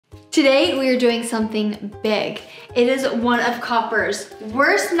Today we are doing something big. It is one of Copper's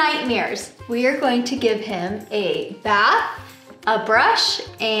worst nightmares. We are going to give him a bath, a brush,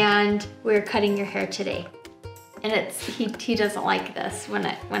 and we're cutting your hair today. And he doesn't like this when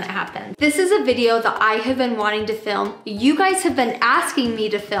it happens. This is a video that I have been wanting to film. You guys have been asking me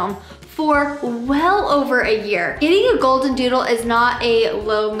to film for well over a year. Getting a golden doodle is not a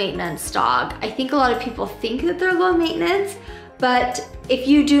low maintenance dog. I think a lot of people think that they're low maintenance, but if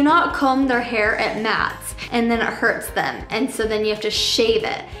you do not comb their hair, it mats and then it hurts them. And so then you have to shave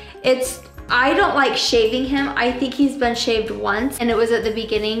it. I don't like shaving him. I think he's been shaved once, and it was at the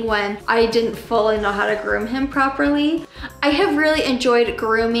beginning when I didn't fully know how to groom him properly. I have really enjoyed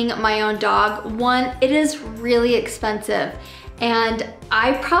grooming my own dog. One, it is really expensive, and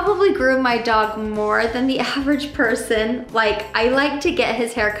I probably groom my dog more than the average person. Like, I like to get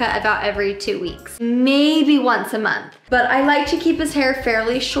his hair cut about every 2 weeks, maybe once a month. But I like to keep his hair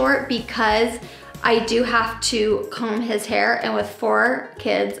fairly short because I do have to comb his hair, and with 4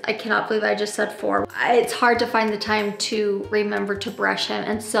 kids, I cannot believe I just said 4. It's hard to find the time to remember to brush him.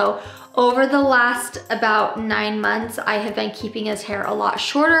 And so over the last about 9 months, I have been keeping his hair a lot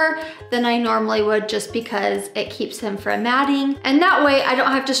shorter than I normally would, just because it keeps him from matting. And that way I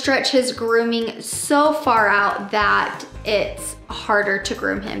don't have to stretch his grooming so far out that it's harder to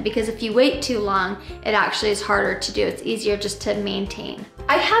groom him, because if you wait too long, it actually is harder to do. It's easier just to maintain.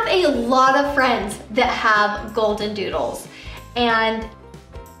 I have a lot of friends that have golden doodles, and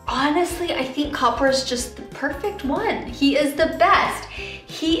honestly, I think Copper is just the perfect one. He is the best.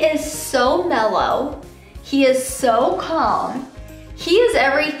 He is so mellow. He is so calm. He is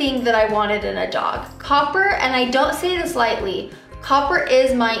everything that I wanted in a dog. Copper, and I don't say this lightly, Copper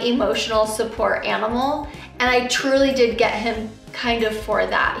is my emotional support animal, and I truly did get him kind of for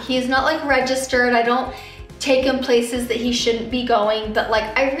that. He is not like registered. I don't take him places that he shouldn't be going, but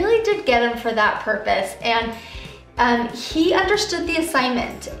like I really did get him for that purpose. And he understood the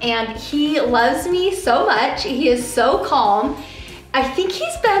assignment, and he loves me so much. He is so calm. I think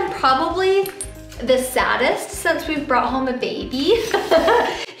he's been probably the saddest since we've brought home a baby.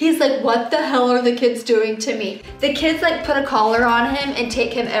 He's like, what the hell are the kids doing to me? The kids like put a collar on him and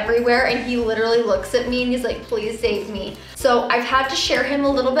take him everywhere, and he literally looks at me and he's like, please save me. So I've had to share him a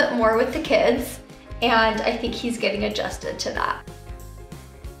little bit more with the kids, and I think he's getting adjusted to that.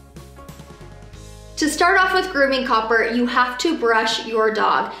 To start off with grooming Copper, you have to brush your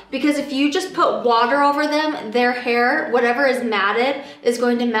dog, because if you just put water over them, their hair, whatever is matted, is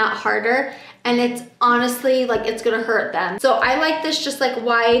going to mat harder, and it's honestly like it's gonna hurt them. So I like this just like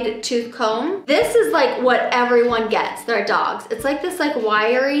wide tooth comb. This is like what everyone gets their dogs. It's like this like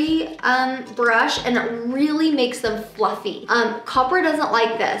wiry brush, and it really makes them fluffy. Copper doesn't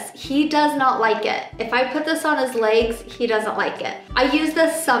like this. He does not like it. If I put this on his legs, he doesn't like it. I use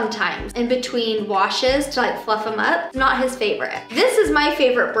this sometimes in between washes to like fluff him up. It's not his favorite. This is my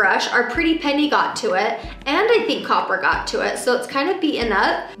favorite brush. Our pretty Penny got to it, and I think Copper got to it, so it's kind of beaten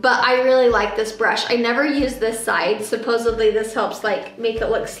up, but I really like this brush. I never use this side. Supposedly this helps like make it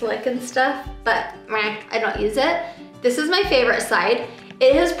look slick and stuff, but I don't use it. This is my favorite side.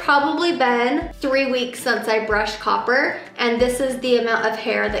 It has probably been 3 weeks since I brushed Copper, and this is the amount of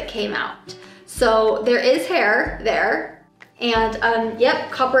hair that came out. So there is hair there, and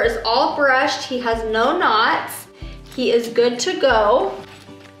yep, Copper is all brushed. He has no knots. He is good to go.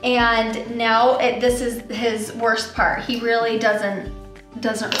 And now this is his worst part. He really doesn't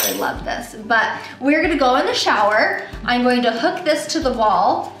really love this, but we're gonna go in the shower. I'm going to hook this to the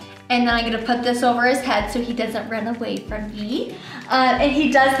wall, and then I'm gonna put this over his head so he doesn't run away from me. And he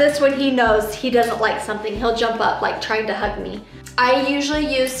does this when he knows he doesn't like something. He'll jump up like trying to hug me. I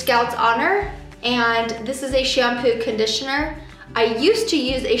usually use Scout's Honor, and this is a shampoo conditioner. I used to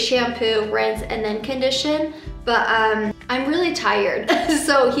use a shampoo, rinse, and then condition, but I'm really tired.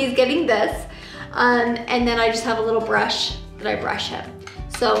 So he's getting this, and then I just have a little brush that I brush him.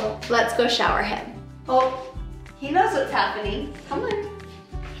 So let's go shower him. Oh, he knows what's happening. Come on,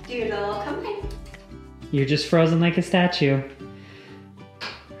 Doodle, come on. You're just frozen like a statue.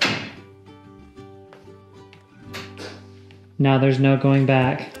 Now there's no going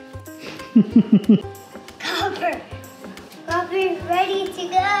back. Copper's ready to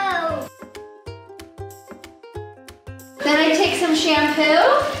go. Then I take some shampoo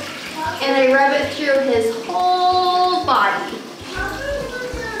and I rub it through his whole body.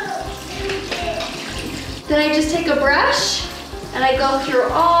 Then I just take a brush and I go through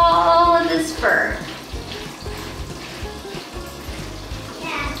all of his fur.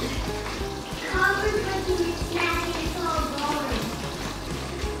 Yeah. Copper's looking at snack, it's all boring.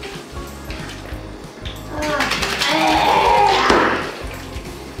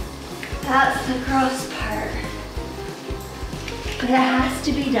 That's the gross part. But it has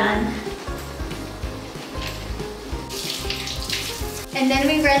to be done. And then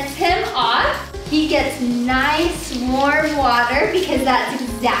we rinse him off. He gets nice warm water because that's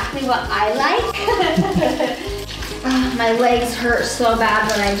exactly what I like. Oh, my legs hurt so bad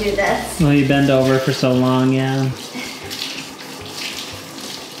when I do this. Well, you bend over for so long, yeah.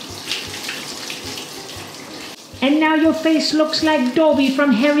 And now your face looks like Dobby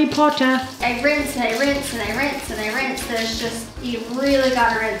from Harry Potter. I rinse and I rinse and I rinse and I rinse. There's just, you really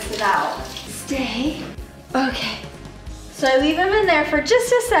gotta rinse it out. Stay. Okay. So I leave him in there for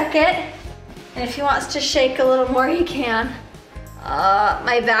just a second. And if he wants to shake a little more, he can.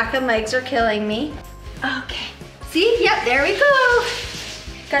 My back and legs are killing me. Okay. See, yep, there we go.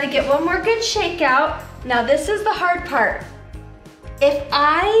 Gotta get one more good shake out. Now this is the hard part. If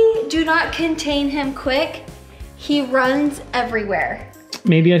I do not contain him quick, he runs everywhere.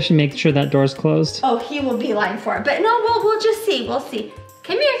 Maybe I should make sure that door's closed. Oh, he will beeline for it. But no, we'll just see, we'll see.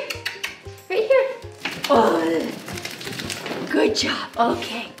 Come here, right here. Oh, good job,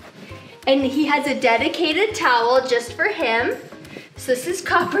 okay. And he has a dedicated towel just for him. So this is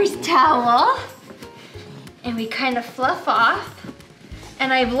Copper's towel. And we kind of fluff off.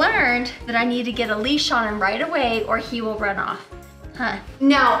 And I've learned that I need to get a leash on him right away or he will run off. Huh.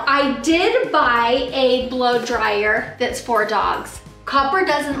 Now, I did buy a blow dryer that's for dogs. Copper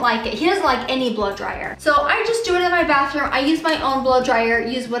doesn't like it. He doesn't like any blow dryer. So I just do it in my bathroom. I use my own blow dryer.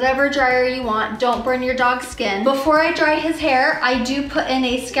 Use whatever dryer you want. Don't burn your dog's skin. Before I dry his hair, I do put in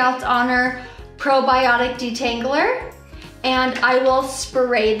a Scout's Honor probiotic detangler. And I will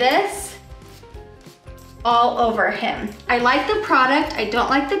spray this all over him. I like the product. I don't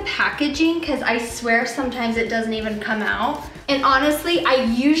like the packaging because I swear sometimes it doesn't even come out. And honestly, I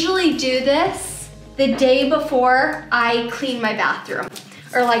usually do this the day before I clean my bathroom.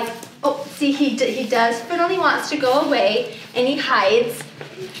 Or like, oh, see, he does, but only wants to go away and he hides.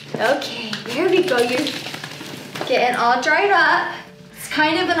 Okay, there we go. You're getting all dried up. It's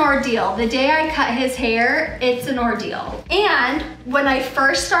kind of an ordeal. The day I cut his hair, it's an ordeal. And when I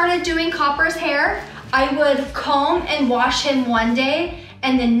first started doing Copper's hair, I would comb and wash him one day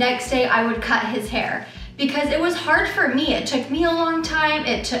and the next day I would cut his hair because it was hard for me. It took me a long time.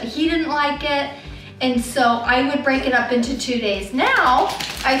 He didn't like it. And so I would break it up into 2 days. Now,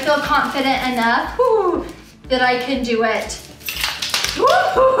 I feel confident enough that I can do it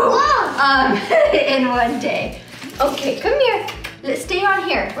in one day. Okay, come here. Let's stay on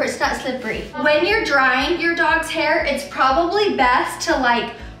here where it's not slippery. When you're drying your dog's hair, it's probably best to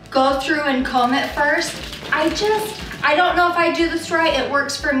like go through and comb it first. I don't know if I do this right, it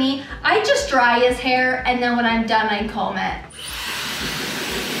works for me. I just dry his hair and then when I'm done, I comb it.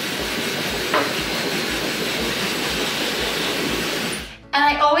 And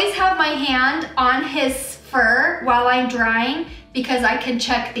I always have my hand on his fur while I'm drying because I can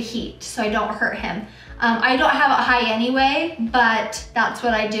check the heat so I don't hurt him. I don't have it high anyway, but that's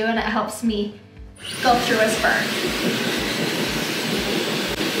what I do and it helps me go through his fur.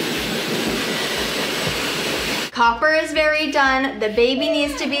 Copper is very done. The baby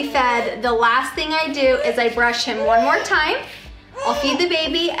needs to be fed. The last thing I do is I brush him one more time. I'll feed the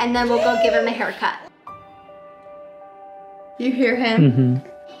baby and then we'll go give him a haircut. You hear him?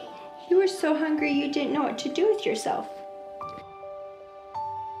 Mm-hmm. You were so hungry you didn't know what to do with yourself.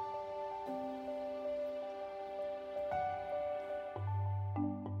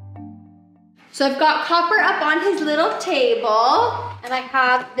 So I've got Copper up on his little table and I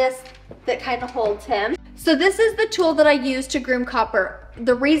have this that kind of holds him. So this is the tool that I use to groom Copper.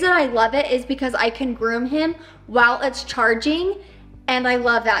 The reason I love it is because I can groom him while it's charging and I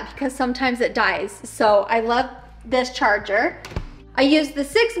love that because sometimes it dies. So I love this charger. I use the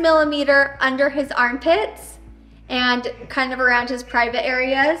 6mm under his armpits and kind of around his private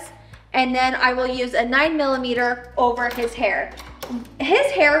areas. And then I will use a 9mm over his hair.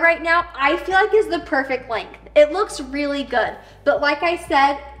 His hair right now, I feel like is the perfect length. It looks really good. But like I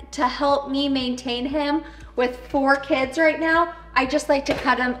said, to help me maintain him with 4 kids right now, I just like to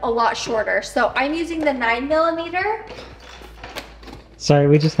cut him a lot shorter. So I'm using the 9mm. Sorry,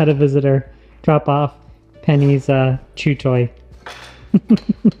 we just had a visitor drop off Penny's chew toy.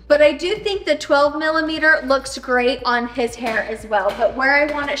 But I do think the 12mm looks great on his hair as well. But where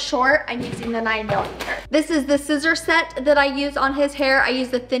I want it short, I'm using the 9mm. This is the scissor set that I use on his hair. I use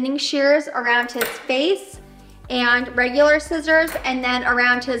the thinning shears around his face and regular scissors, and then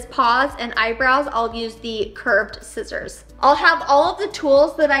around his paws and eyebrows, I'll use the curved scissors. I'll have all of the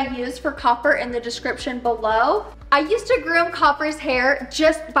tools that I use for Copper in the description below. I used to groom Copper's hair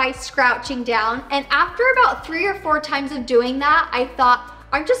just by scrouching down, and after about 3 or 4 times of doing that, I thought,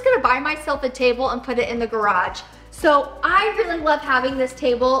 I'm just gonna buy myself a table and put it in the garage. So I really love having this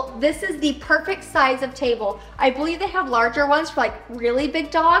table. This is the perfect size of table. I believe they have larger ones for like really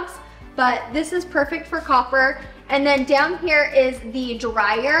big dogs, but this is perfect for Copper. And then down here is the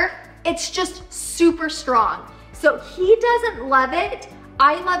dryer. It's just super strong. So he doesn't love it.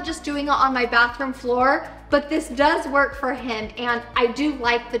 I love just doing it on my bathroom floor, but this does work for him, and I do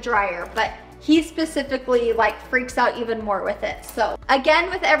like the dryer, but he specifically like freaks out even more with it. So again,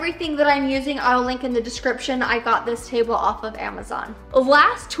 with everything that I'm using, I'll link in the description. I got this table off of Amazon.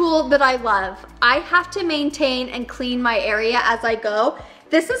 Last tool that I love, I have to maintain and clean my area as I go.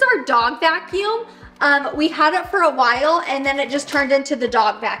 This is our dog vacuum. We had it for a while and then it just turned into the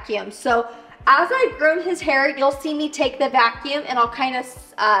dog vacuum. So as I groom his hair, you'll see me take the vacuum and I'll kind of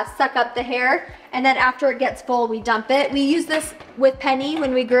suck up the hair. And then after it gets full, we dump it. We use this with Penny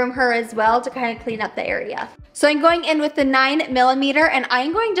when we groom her as well to kind of clean up the area. So I'm going in with the 9mm and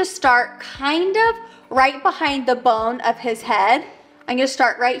I'm going to start kind of right behind the bone of his head. I'm gonna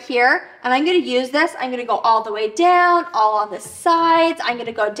start right here and I'm gonna use this. I'm gonna go all the way down, all on the sides. I'm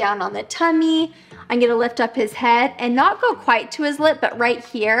gonna go down on the tummy. I'm gonna lift up his head and not go quite to his lip, but right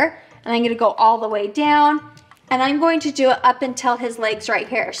here. And I'm gonna go all the way down and I'm going to do it up until his legs right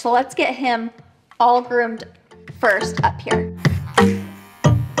here. So let's get him all groomed first up here.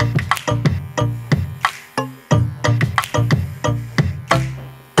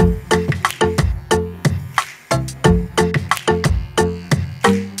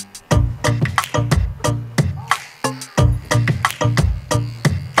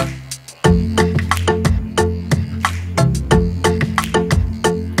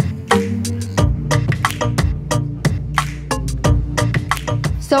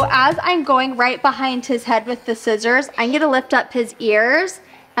 So as I'm going right behind his head with the scissors, I'm gonna lift up his ears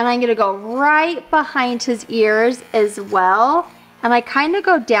and I'm gonna go right behind his ears as well. And I kind of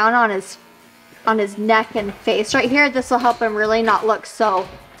go down on his neck and face right here. This will help him really not look so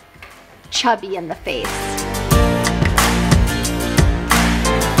chubby in the face.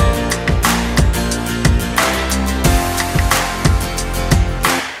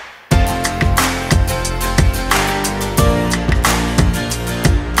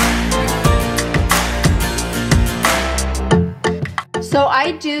 So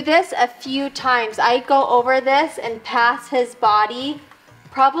I do this a few times. I go over this and pass his body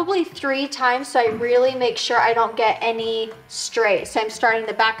probably 3 times, so I really make sure I don't get any stray. So I'm starting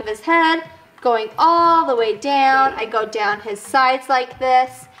the back of his head, going all the way down. I go down his sides like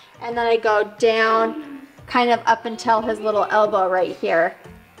this, and then I go down kind of up until his little elbow right here.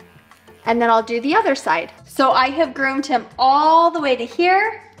 And then I'll do the other side. So I have groomed him all the way to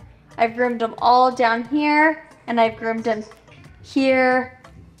here. I've groomed him all down here, and I've groomed him here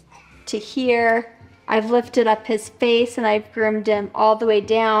to here. I've lifted up his face and I've groomed him all the way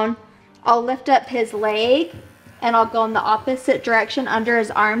down. I'll lift up his leg and I'll go in the opposite direction under his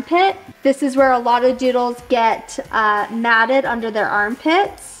armpit. This is where a lot of doodles get matted under their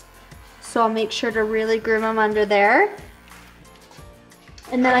armpits. So I'll make sure to really groom him under there.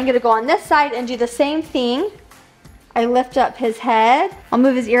 And then I'm gonna go on this side and do the same thing. I lift up his head. I'll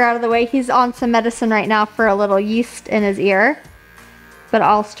move his ear out of the way. He's on some medicine right now for a little yeast in his ear. But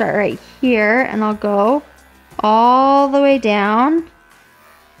I'll start right here and I'll go all the way down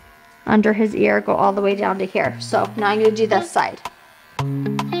under his ear, go all the way down to here. So now I'm gonna do this side.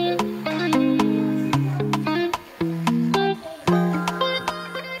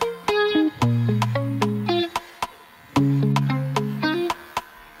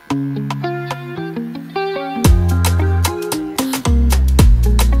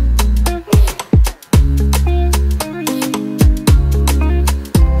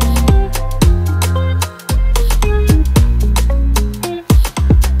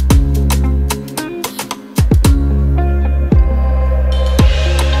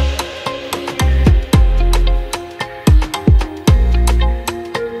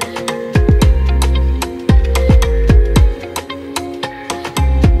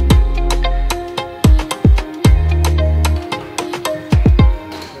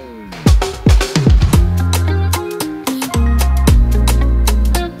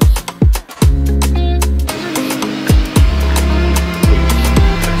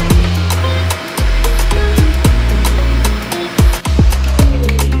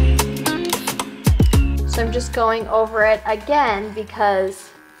 Going over it again because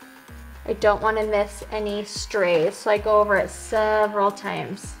I don't want to miss any strays, so I go over it several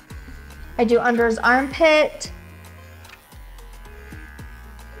times. I do under his armpit,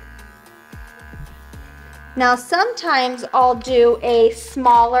 Now sometimes I'll do a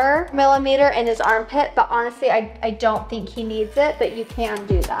smaller millimeter in his armpit, but honestly I don't think he needs it, but you can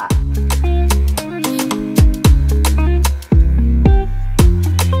do that.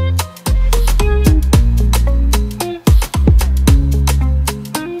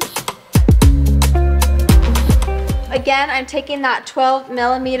 Again, I'm taking that 12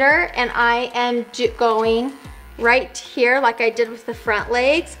 millimeter and I am going right here like I did with the front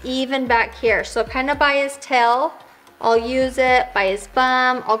legs, even back here. So kind of by his tail, I'll use it, by his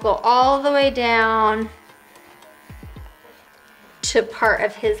bum, I'll go all the way down to part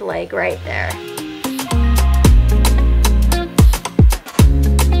of his leg right there.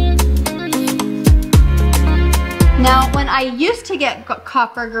 Now, when I used to get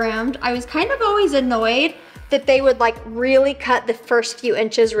copper groomed, I was kind of always annoyed that they would like really cut the first few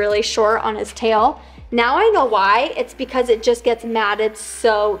inches really short on his tail. Now I know why. It's because it just gets matted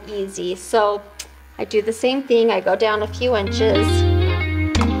so easy. So I do the same thing. I go down a few inches.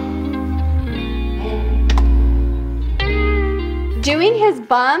 Doing his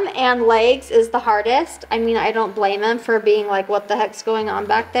bum and legs is the hardest. I mean, I don't blame him for being like, what the heck's going on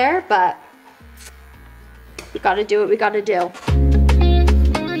back there? But we gotta do what we gotta do.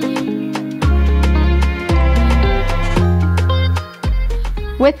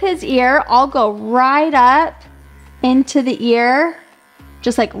 With his ear, I'll go right up into the ear,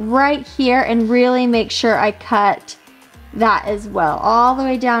 just like right here, and really make sure I cut that as well. All the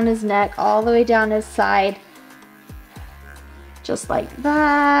way down his neck, all the way down his side, just like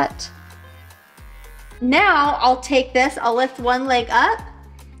that. Now I'll take this, I'll lift one leg up,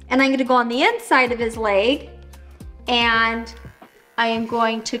 and I'm gonna go on the inside of his leg, and I am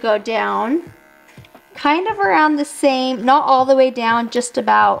going to go down kind of around the same, not all the way down, just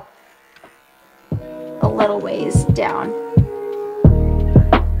about a little ways down.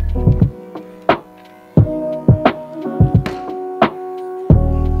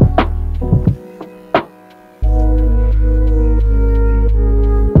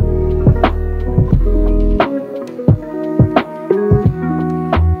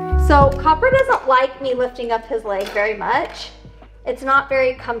 So Copper doesn't like me lifting up his leg very much. It's not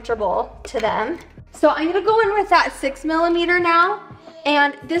very comfortable to them. So I'm gonna go in with that 6 millimeter now.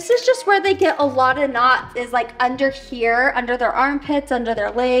 And this is just where they get a lot of knots, is like under here, under their armpits, under their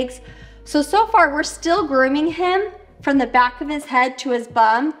legs. So far we're still grooming him from the back of his head to his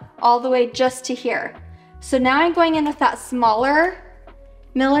bum, all the way just to here. So now I'm going in with that smaller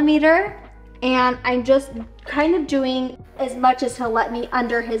millimeter, and I'm just kind of doing as much as he'll let me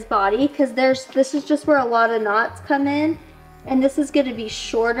under his body, because this is just where a lot of knots come in, and this is gonna be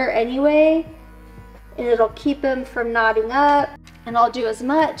shorter anyway. And it'll keep him from knotting up, and I'll do as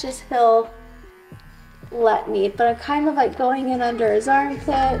much as he'll let me, but I'm kind of like going in under his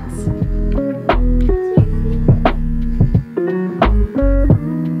armpits.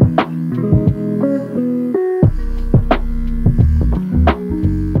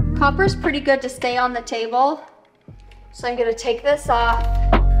 Copper's pretty good to stay on the table, so I'm gonna take this off.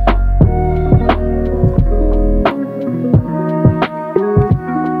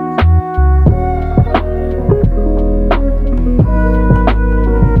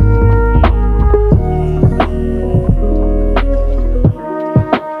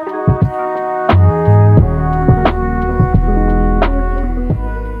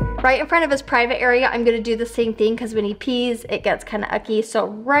 Right in front of his private area, I'm gonna do the same thing, because when he pees, it gets kind of icky. So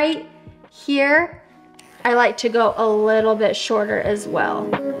right here, I like to go a little bit shorter as well.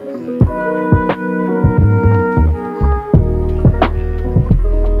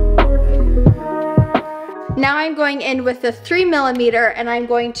 Now I'm going in with the 3 millimeter, and I'm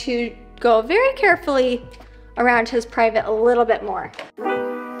going to go very carefully around his private a little bit more.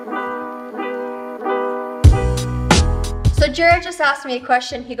 So Jared just asked me a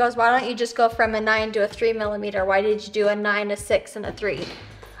question. He goes, why don't you just go from a 9 to a 3 millimeter? Why did you do a 9, a 6, and a 3?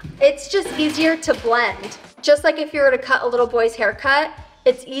 It's just easier to blend. Just like if you were to cut a little boy's haircut,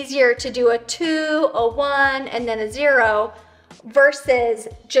 it's easier to do a 2, a 1, and then a 0 versus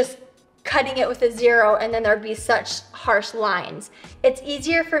just cutting it with a 0 and then there'd be such harsh lines. It's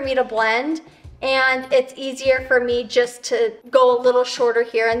easier for me to blend, and it's easier for me just to go a little shorter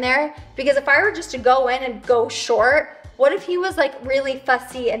here and there, because if I were just to go in and go short, what if he was like really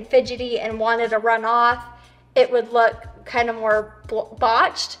fussy and fidgety and wanted to run off? It would look kind of more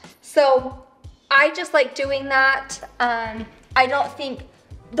botched. So I just like doing that. I don't think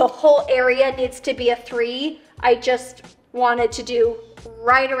the whole area needs to be a 3. I just wanted to do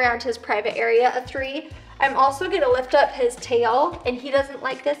right around his private area a 3. I'm also gonna lift up his tail, and he doesn't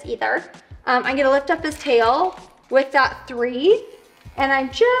like this either. I'm gonna lift up his tail with that 3, And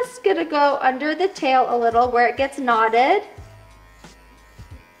I'm just gonna go under the tail a little where it gets knotted.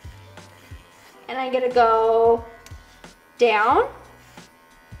 And I'm gonna go down.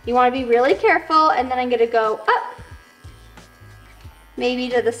 You wanna be really careful, and then I'm gonna go up, maybe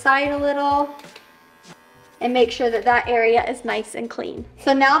to the side a little, and make sure that that area is nice and clean.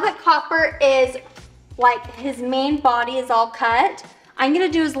 So now that Copper is, like, his main body is all cut, I'm gonna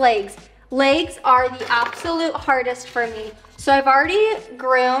do his legs. Legs are the absolute hardest for me. So I've already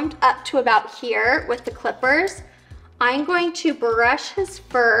groomed up to about here with the clippers. I'm going to brush his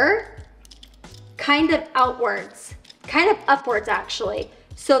fur kind of outwards, kind of upwards actually,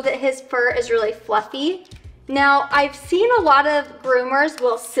 so that his fur is really fluffy. Now, I've seen a lot of groomers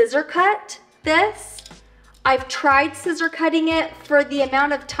will scissor cut this. I've tried scissor cutting it. For the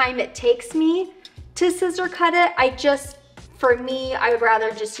amount of time it takes me to scissor cut it, for me, I would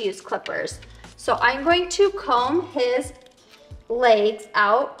rather just use clippers. So I'm going to comb his legs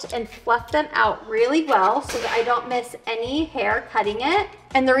out and fluff them out really well so that I don't miss any hair cutting it.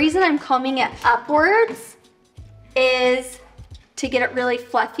 And the reason I'm combing it upwards is to get it really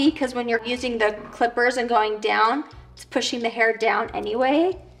fluffy, because when you're using the clippers and going down, it's pushing the hair down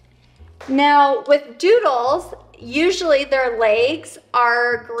anyway. Now with doodles, usually their legs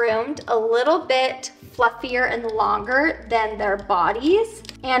are groomed a little bit fluffier and longer than their bodies.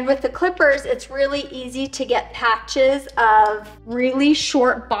 And with the clippers, it's really easy to get patches of really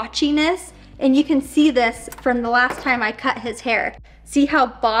short botchiness. And you can see this from the last time I cut his hair. See how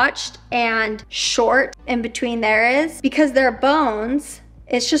botched and short in between there is? Because they're bones,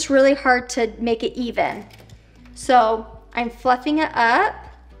 it's just really hard to make it even. So I'm fluffing it up.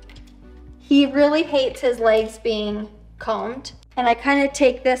 He really hates his legs being combed. And I kind of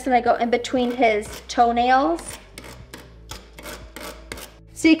take this and I go in between his toenails.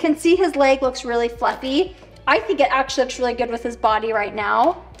 So you can see his leg looks really fluffy. I think it actually looks really good with his body right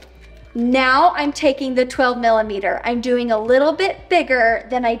now. Now I'm taking the 12 millimeter. I'm doing a little bit bigger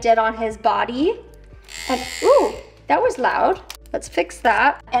than I did on his body. And ooh, that was loud. Let's fix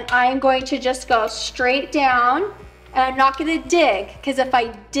that. And I'm going to just go straight down, and I'm not gonna dig, because if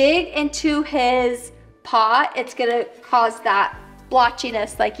I dig into his paw, it's gonna cause that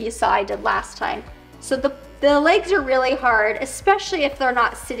blotchiness like you saw I did last time. So the legs are really hard, especially if they're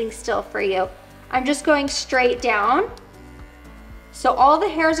not sitting still for you. I'm just going straight down. So all the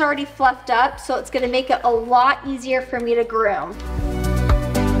hair's already fluffed up, so it's gonna make it a lot easier for me to groom.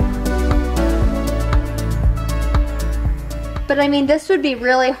 But I mean, this would be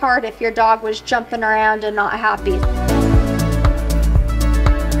really hard if your dog was jumping around and not happy.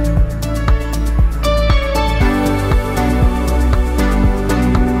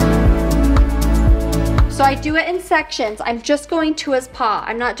 So I do it in sections. I'm just going to his paw.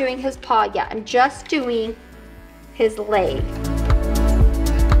 I'm not doing his paw yet. I'm just doing his leg.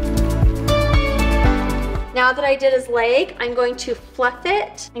 Now that I did his leg, I'm going to fluff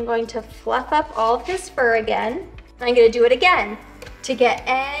it. I'm going to fluff up all of his fur again. I'm gonna do it again to get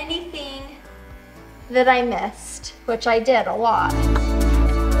anything that I missed, which I did a lot.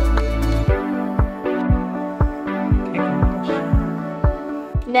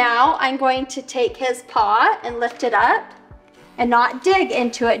 Now I'm going to take his paw and lift it up and not dig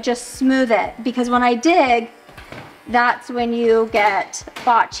into it, just smooth it. Because when I dig, that's when you get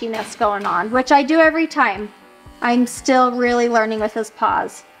botchiness going on, which I do every time. I'm still really learning with his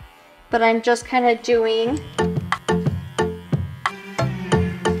paws, but I'm just kind of doing,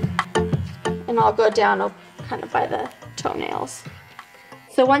 and I'll go down kind of by the toenails.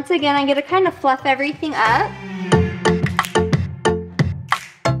 So once again, I'm gonna kind of fluff everything up.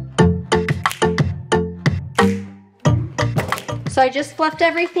 So I just fluffed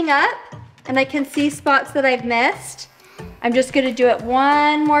everything up, and I can see spots that I've missed. I'm just gonna do it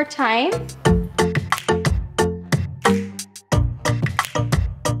one more time.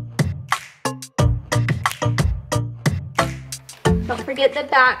 Don't forget the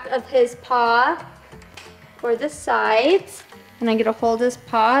back of his paw or the sides. And I'm gonna hold his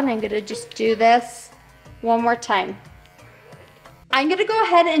paw, and I'm gonna just do this one more time. I'm gonna go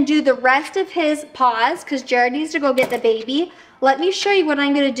ahead and do the rest of his paws because Jared needs to go get the baby. Let me show you what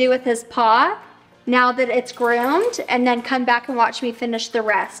I'm gonna do with his paw now that it's groomed, and then come back and watch me finish the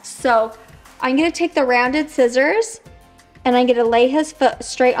rest. So I'm gonna take the rounded scissors, and I'm gonna lay his foot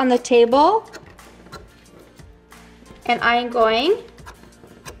straight on the table, and I'm going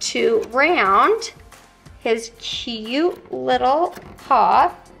to round his cute little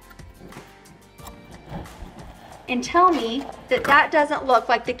paw and tell me that that doesn't look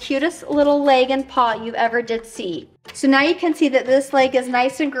like the cutest little leg and paw you ever did see. So now you can see that this leg is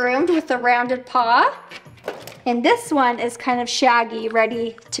nice and groomed with the rounded paw. And this one is kind of shaggy,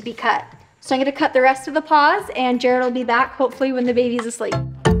 ready to be cut. So I'm gonna cut the rest of the paws and Jared will be back hopefully when the baby's asleep.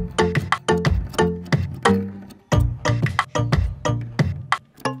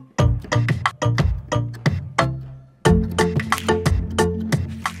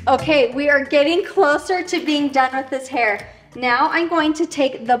 Okay, we are getting closer to being done with his hair. Now I'm going to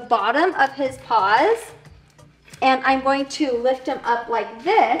take the bottom of his paws and I'm going to lift him up like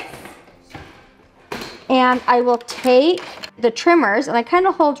this. And I will take the trimmers and I kind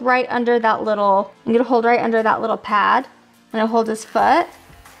of hold right under that little, I'm gonna hold right under that little pad. And I hold his foot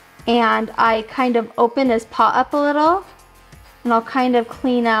and I kind of open his paw up a little and I'll kind of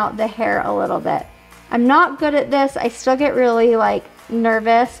clean out the hair a little bit. I'm not good at this. I still get really like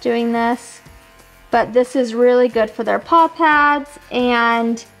nervous doing this, but this is really good for their paw pads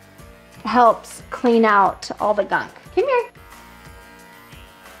and helps clean out all the gunk. Come here.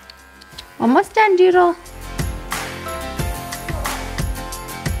 Almost done, Doodle.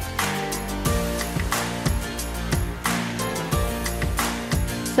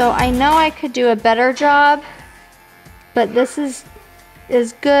 So I know I could do a better job, but this is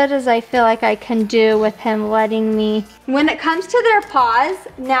as good as I feel like I can do with him letting me. When it comes to their paws,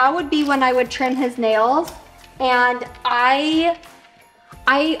 now would be when I would trim his nails. And I've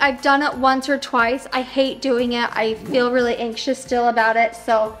done it once or twice. I hate doing it. I feel really anxious still about it.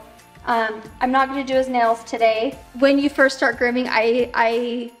 So I'm not gonna do his nails today. When you first start grooming,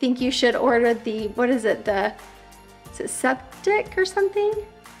 I think you should order the, what is it? Is it septic or something?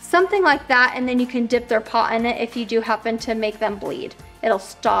 Something like that, and then you can dip their paw in it if you do happen to make them bleed. It'll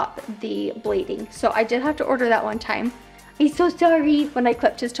stop the bleeding. So I did have to order that one time. I'm so sorry when I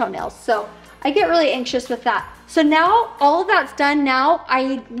clipped his toenails. So I get really anxious with that. So now all of that's done. Now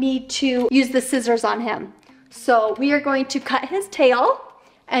I need to use the scissors on him. So we are going to cut his tail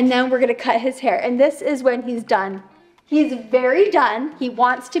and then we're gonna cut his hair. And this is when he's done. He's very done. He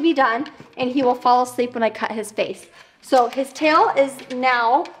wants to be done and he will fall asleep when I cut his face. So his tail is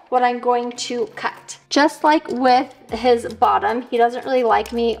now what I'm going to cut. Just like with his bottom, he doesn't really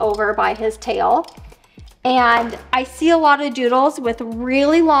like me over by his tail. And I see a lot of doodles with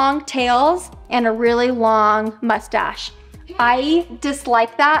really long tails and a really long mustache. I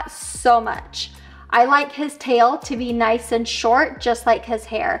dislike that so much. I like his tail to be nice and short, just like his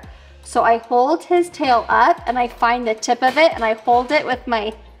hair. So I hold his tail up and I find the tip of it and I hold it with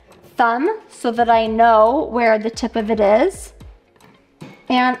my thumb so that I know where the tip of it is.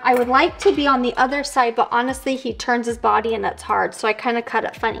 And I would like to be on the other side, but honestly, he turns his body and it's hard. So I kind of cut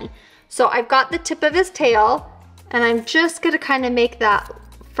it funny. So I've got the tip of his tail and I'm just gonna kind of make that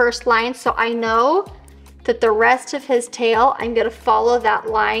first line so I know that the rest of his tail, I'm gonna follow that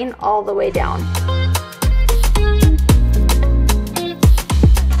line all the way down.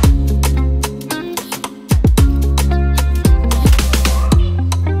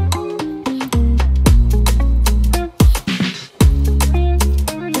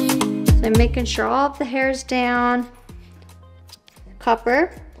 I'm making sure all of the hair's down.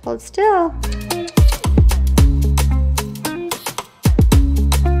 Copper, hold still.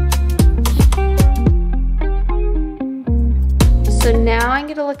 So now I'm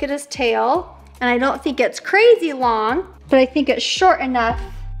gonna look at his tail, and I don't think it's crazy long, but I think it's short enough.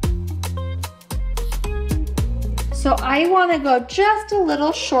 So I wanna go just a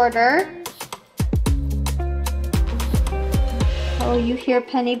little shorter. Oh, you hear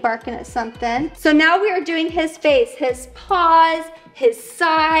Penny barking at something. So now we are doing his face, his paws, his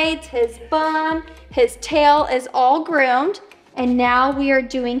sides, his bum, his tail is all groomed. And now we are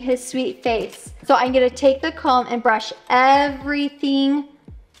doing his sweet face. So I'm gonna take the comb and brush everything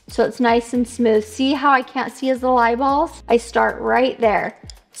so it's nice and smooth. See how I can't see his little eyeballs? I start right there.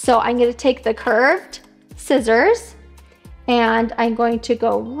 So I'm gonna take the curved scissors and I'm going to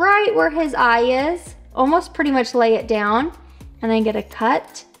go right where his eye is, almost pretty much lay it down. And I'm gonna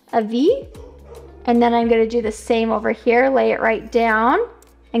cut a V, and then I'm gonna do the same over here, lay it right down,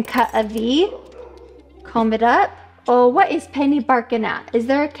 and cut a V, comb it up. Oh, what is Penny barking at? Is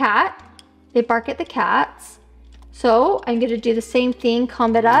there a cat? They bark at the cats. So I'm gonna do the same thing,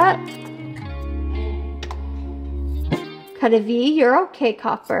 comb it up, cut a V, you're okay,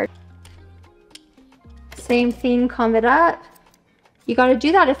 Copper. Same thing, comb it up. You gotta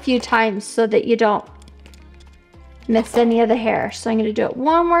do that a few times so that you don't miss any of the hair. So I'm gonna do it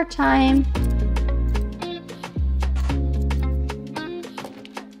one more time.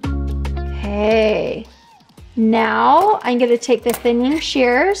 Okay, now I'm gonna take the thinning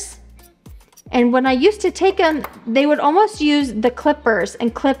shears, and when I used to take them, they would almost use the clippers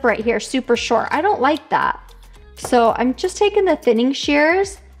and clip right here super short. I don't like that. So I'm just taking the thinning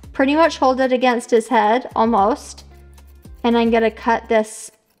shears, pretty much hold it against his head, almost. And I'm gonna cut this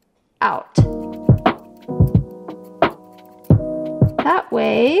out. That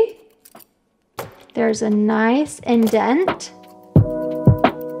way, there's a nice indent.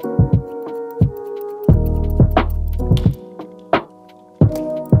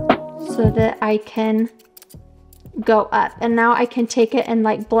 So that I can go up. And now I can take it and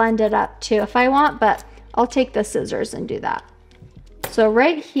like blend it up too if I want, but I'll take the scissors and do that. So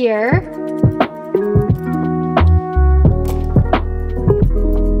right here,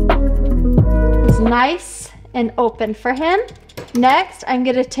 is nice and open for him. Next, I'm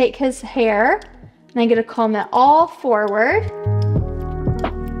gonna take his hair and I'm gonna comb it all forward.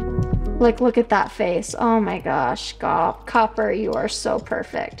 Like, look at that face. Oh my gosh, Copper, you are so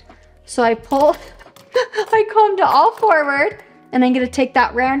perfect. So I pull, I combed it all forward, and I'm gonna take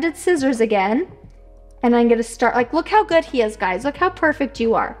that rounded scissors again, and I'm gonna start, like, look how good he is, guys. Look how perfect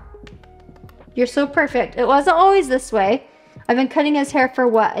you are. You're so perfect. It wasn't always this way. I've been cutting his hair for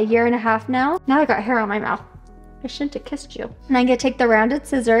what, 1.5 years now? Now I got hair on my mouth. I shouldn't have kissed you. And I'm gonna take the rounded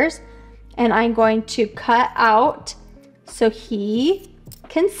scissors, and I'm going to cut out so he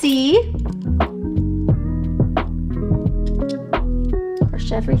can see.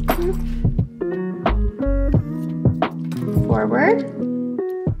 Brush everything forward.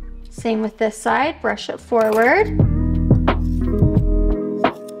 Same with this side, brush it forward.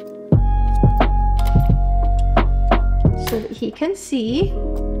 So that he can see.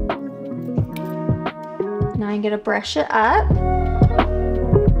 Now I'm gonna brush it up.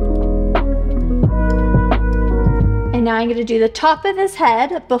 And now I'm gonna do the top of his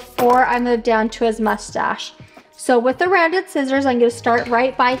head before I move down to his mustache. So with the rounded scissors, I'm gonna start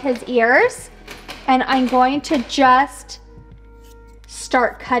right by his ears, and I'm going to just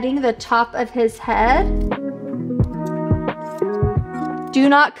start cutting the top of his head. Do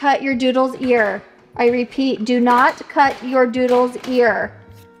not cut your doodle's ear. I repeat, do not cut your doodle's ear.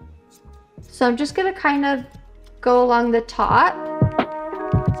 So I'm just gonna kind of go along the top.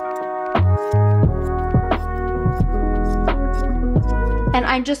 And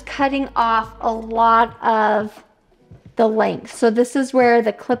I'm just cutting off a lot of the length. So this is where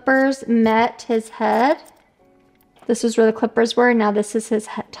the clippers met his head. This is where the clippers were. Now this is his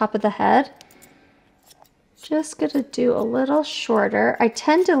top of the head. Just gonna do a little shorter. I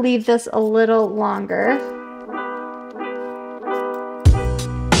tend to leave this a little longer.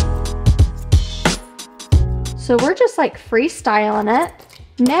 So we're just like freestyling it.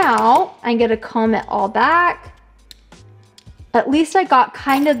 Now I'm gonna comb it all back. At least I got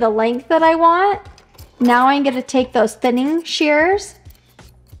kind of the length that I want. Now I'm gonna take those thinning shears,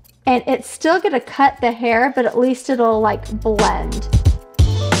 and it's still gonna cut the hair, but at least it'll like blend.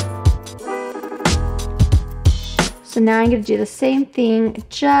 So now I'm gonna do the same thing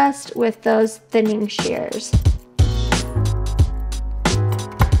just with those thinning shears.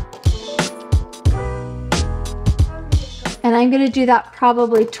 And I'm gonna do that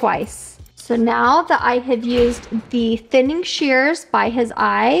probably twice. So now that I have used the thinning shears by his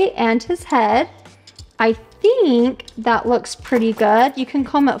eye and his head, I think that looks pretty good. You can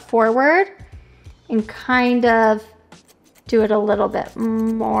comb it forward and kind of do it a little bit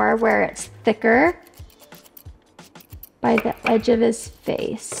more where it's thicker by the edge of his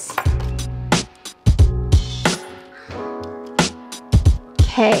face.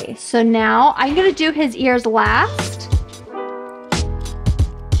 Okay, so now I'm gonna do his ears last.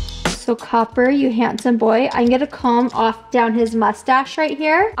 So Copper, you handsome boy, I'm gonna comb off down his mustache right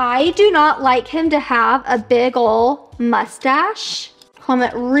here. I do not like him to have a big ol' mustache. Comb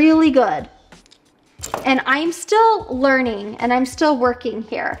it really good. And I'm still learning and I'm still working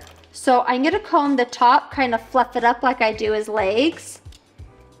here. So I'm gonna comb the top, kind of fluff it up like I do his legs.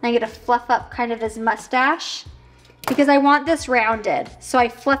 I'm gonna fluff up kind of his mustache because I want this rounded. So I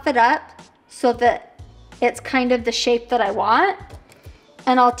fluff it up so that it's kind of the shape that I want.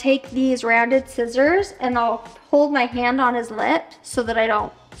 And I'll take these rounded scissors and I'll hold my hand on his lip so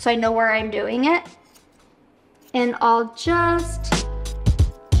that so I know where I'm doing it. And I'll just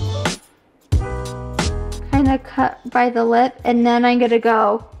kind of cut by the lip, and then I'm gonna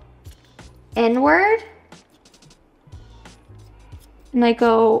go inward. And I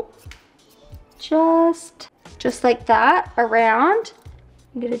go just like that around.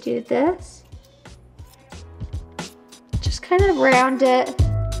 I'm gonna do this. Just kind of round it.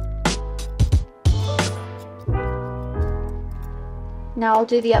 Now I'll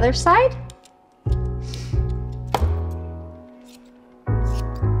do the other side.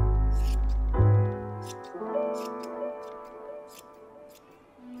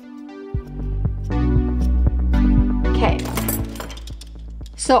 Okay.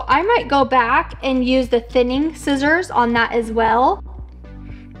 So I might go back and use the thinning scissors on that as well.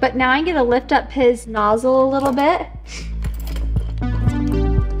 But now I'm gonna lift up his nozzle a little bit.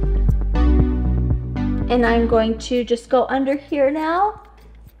 And I'm going to just go under here now,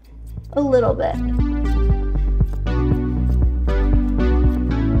 a little bit.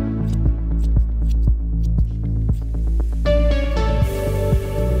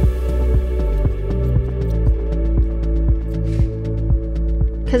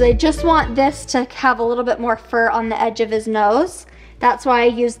 Because I just want this to have a little bit more fur on the edge of his nose. That's why I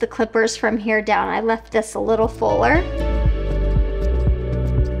use the clippers from here down. I left this a little fuller.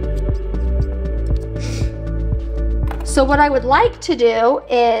 So what I would like to do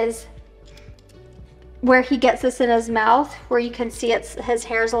is where he gets this in his mouth, where you can see his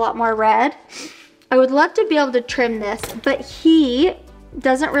hair's a lot more red. I would love to be able to trim this, but he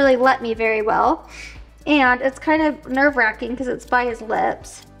doesn't really let me very well. And it's kind of nerve-wracking because it's by his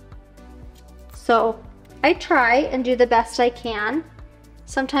lips. So I try and do the best I can.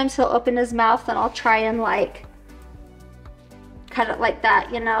 Sometimes he'll open his mouth and I'll try and like cut it like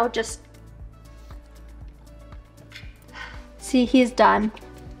that, you know, just see, he's done.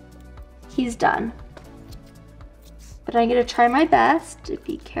 He's done. But I'm gonna try my best to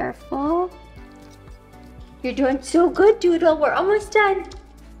be careful. You're doing so good, Doodle. We're almost done.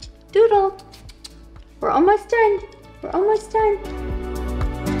 Doodle. We're almost done. We're almost done.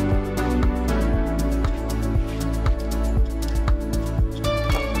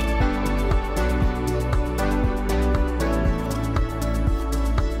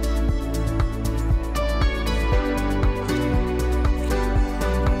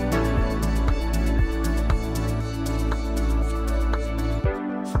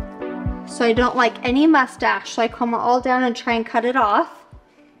 So I don't like any mustache, so I comb it all down and try and cut it off.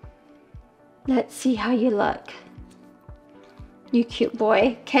 Let's see how you look. You cute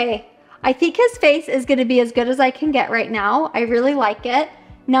boy. Okay, I think his face is gonna be as good as I can get right now. I really like it.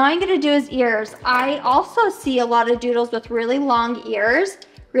 Now I'm gonna do his ears. I also see a lot of doodles with really long ears,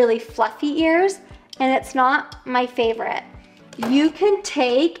 really fluffy ears, and it's not my favorite. You can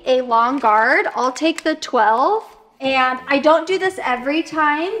take a long guard. I'll take the 12, and I don't do this every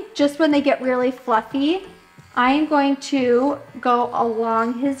time, just when they get really fluffy. I'm going to go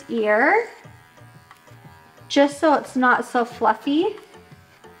along his ear, just so it's not so fluffy.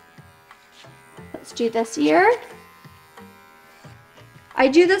 Let's do this ear. I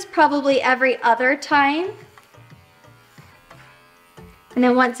do this probably every other time. And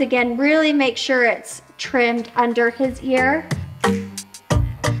then once again, really make sure it's trimmed under his ear.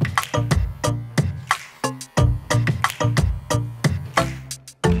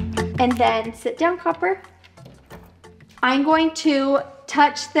 And then sit down, Copper. I'm going to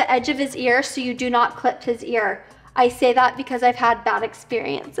touch the edge of his ear so you do not clip his ear. I say that because I've had bad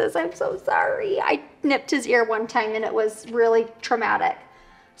experiences. I'm so sorry. I nipped his ear one time and it was really traumatic.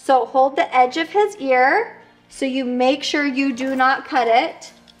 So hold the edge of his ear so you make sure you do not cut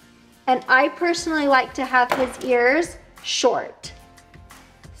it. And I personally like to have his ears short.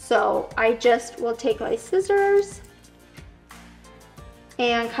 So I just will take my scissors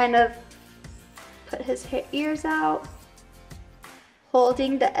and kind of put his ears out,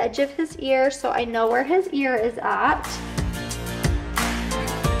 holding the edge of his ear so I know where his ear is at.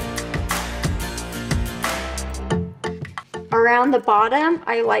 Around the bottom,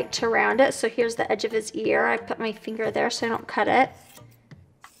 I like to round it. So here's the edge of his ear. I put my finger there so I don't cut it.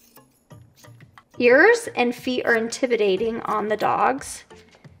 Ears and feet are intimidating on the dogs.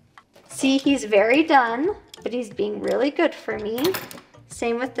 See, he's very done, but he's being really good for me.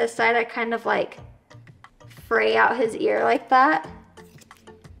 Same with this side, I kind of like fray out his ear like that.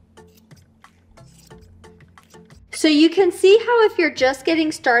 So you can see how if you're just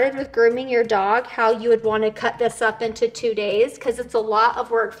getting started with grooming your dog, how you would want to cut this up into 2 days, because it's a lot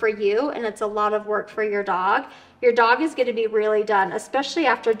of work for you and it's a lot of work for your dog. Your dog is going to be really done, especially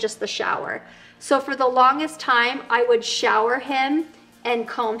after just the shower. So for the longest time, I would shower him and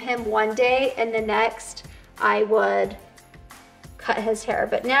comb him one day, and the next I would cut his hair.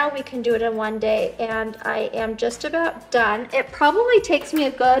 But now we can do it in one day, and I am just about done. It probably takes me a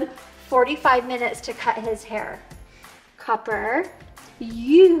good 45 minutes to cut his hair. Copper,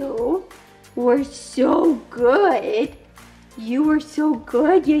 you were so good. You were so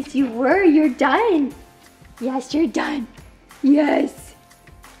good. Yes, you were. You're done. Yes, you're done. Yes.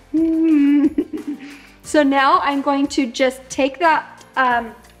 So now I'm going to just take that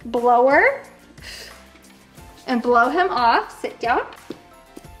blower and blow him off. Sit down.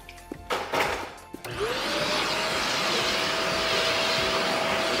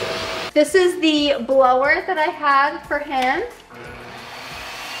 This is the blower that I had for him.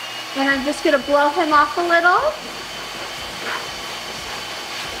 And I'm just gonna blow him off a little.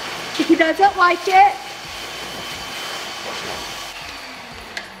 If he doesn't like it.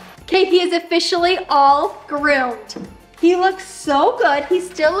 Okay, he is officially all groomed. He looks so good. He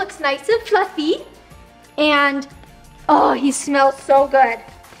still looks nice and fluffy. And oh, he smells so good.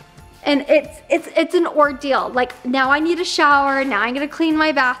 And it's an ordeal. Like, now I need a shower. Now I'm gonna clean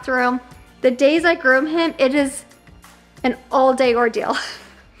my bathroom. The days I groom him, it is an all-day ordeal.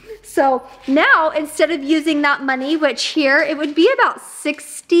 So now, instead of using that money, which here it would be about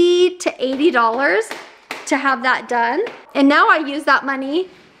 $60 to $80 to have that done. And now I use that money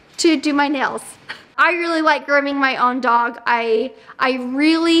to do my nails. I really like grooming my own dog. I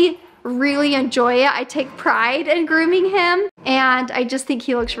really enjoy it. I take pride in grooming him, and I just think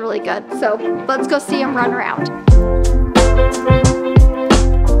he looks really good. So let's go see him run around.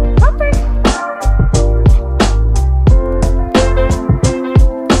 Hopper.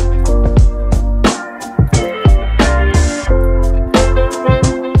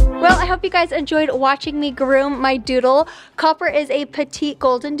 Well, I hope you guys enjoyed watching me groom my doodle. Copper is a petite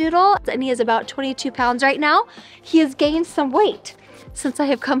golden doodle, and he is about 22 pounds right now. He has gained some weight since I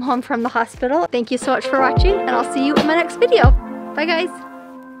have come home from the hospital. Thank you so much for watching, and I'll see you in my next video. Bye guys.